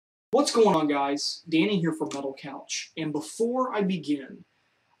What's going on, guys? Danny here from Metal Couch, and before I begin,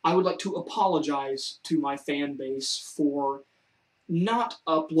 I would like to apologize to my fan base for not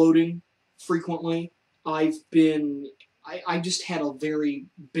uploading frequently. I just had a very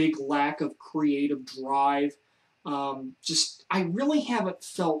big lack of creative drive. I really haven't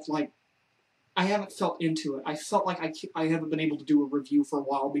felt like I haven't felt into it. I felt like I haven't been able to do a review for a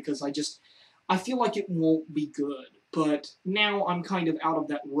while because I feel like it won't be good. But now I'm kind of out of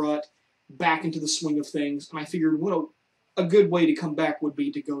that rut, back into the swing of things, and I figured what a good way to come back would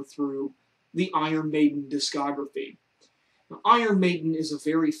be to go through the Iron Maiden discography. Now, Iron Maiden is a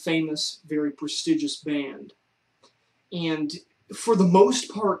very famous, very prestigious band, and for the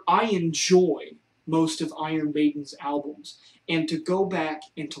most part, I enjoy most of Iron Maiden's albums, and to go back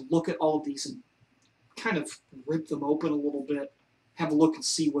and to look at all of these and kind of rip them open a little bit, have a look and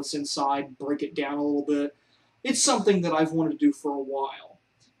see what's inside, break it down a little bit, it's something that I've wanted to do for a while.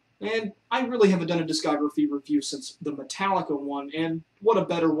 And I really haven't done a discography review since the Metallica one, and what a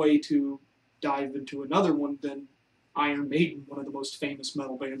better way to dive into another one than Iron Maiden, one of the most famous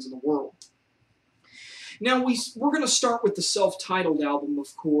metal bands in the world. Now, we're going to start with the self-titled album,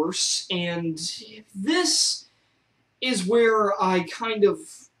 of course, and this is where I kind of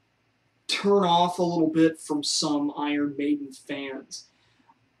turn off a little bit from some Iron Maiden fans.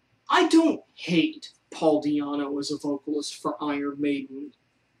 I don't hate Paul Di'Anno as a vocalist for Iron Maiden,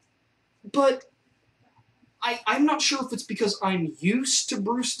 but I'm not sure if it's because I'm used to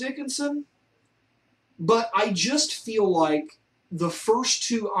Bruce Dickinson, but I just feel like the first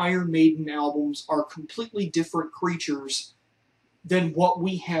two Iron Maiden albums are completely different creatures than what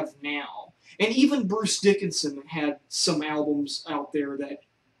we have now. And even Bruce Dickinson had some albums out there that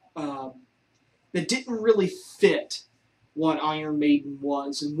didn't really fit what Iron Maiden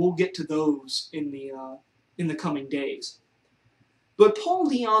was, and we'll get to those in the coming days. But Paul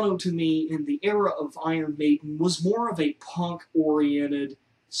Di'Anno, to me, in the era of Iron Maiden, was more of a punk-oriented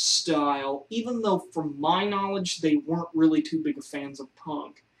style, even though, from my knowledge, they weren't really too big of fans of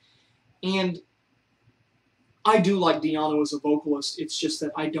punk. And I do like Di'Anno as a vocalist, it's just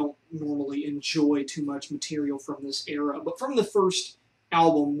that I don't normally enjoy too much material from this era. But from the first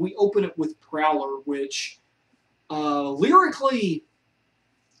album, we open it with Prowler, which lyrically,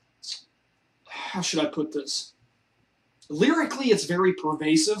 how should I put this? Lyrically, it's very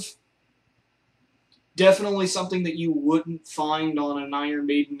pervasive. Definitely something that you wouldn't find on an Iron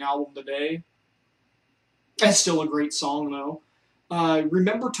Maiden album today. That's still a great song, though.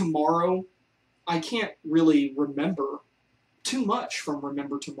 Remember Tomorrow, I can't really remember too much from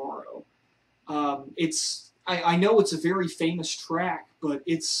Remember Tomorrow. I know it's a very famous track, but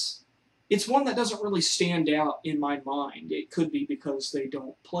it's one that doesn't really stand out in my mind. It could be because they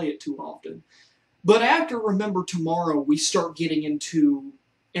don't play it too often. But after Remember Tomorrow, we start getting into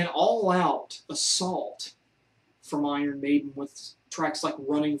an all-out assault from Iron Maiden with tracks like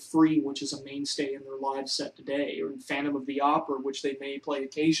Running Free, which is a mainstay in their live set today, or Phantom of the Opera, which they may play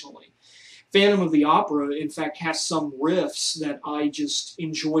occasionally. Phantom of the Opera, in fact, has some riffs that I just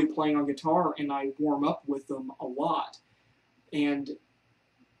enjoy playing on guitar, and I warm up with them a lot. And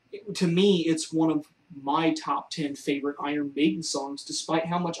to me, it's one of my top 10 favorite Iron Maiden songs, despite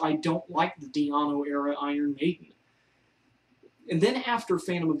how much I don't like the Di'Anno era Iron Maiden. And then after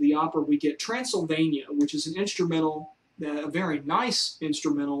Phantom of the Opera, we get Transylvania, which is an instrumental, a very nice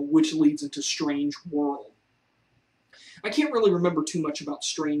instrumental, which leads into Strange World. I can't really remember too much about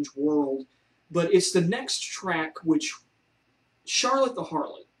Strange World, but it's the next track, which, Charlotte the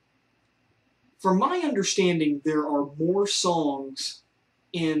Harlot. From my understanding, there are more songs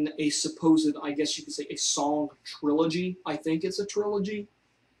in a supposed, I guess you could say, a song trilogy. I think it's a trilogy,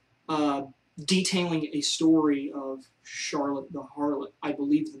 detailing a story of Charlotte the Harlot. I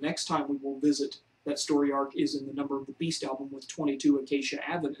believe the next time we will visit that story arc is in the Number of the Beast album with 22 Acacia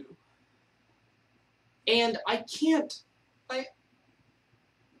Avenue. And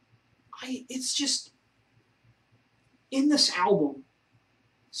it's just, in this album,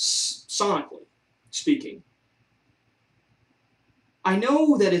 sonically speaking, I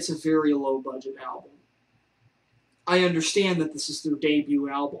know that it's a very low-budget album. I understand that this is their debut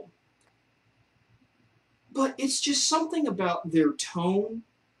album. But it's just something about their tone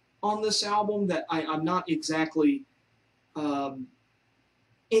on this album that I'm not exactly...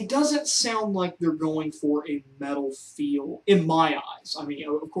 it doesn't sound like they're going for a metal feel, in my eyes. I mean,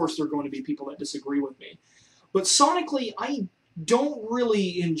 of course, there are going to be people that disagree with me. But sonically, I don't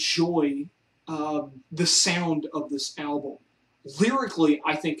really enjoy the sound of this album. Lyrically,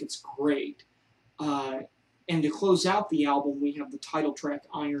 I think it's great. And to close out the album, we have the title track,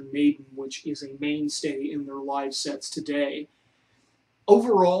 Iron Maiden, which is a mainstay in their live sets today.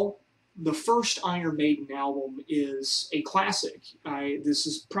 Overall, The first Iron Maiden album is a classic. This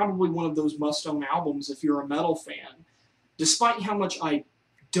is probably one of those must-own albums if you're a metal fan. Despite how much I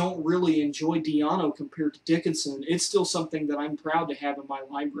don't really enjoy Di'Anno compared to Dickinson, it's still something that I'm proud to have in my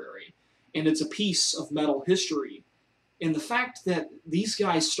library. And it's a piece of metal history. And the fact that these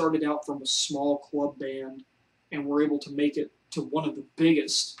guys started out from a small club band and were able to make it to one of the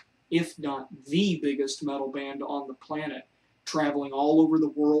biggest, if not the biggest metal band on the planet, traveling all over the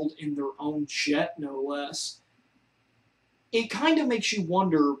world in their own jet, no less, it kind of makes you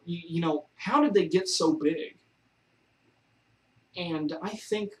wonder, how did they get so big? And I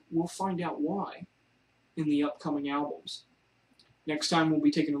think we'll find out why in the upcoming albums. Next time we'll be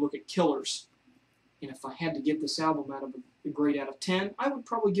taking a look at Killers. And if I had to give this album a grade out of 10, I would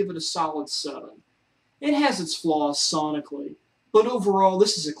probably give it a solid 7. It has its flaws sonically, but overall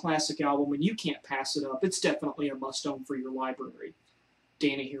this is a classic album and you can't pass it up. It's definitely a must-own for your library.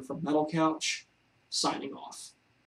 Danny here from Metal Couch, signing off.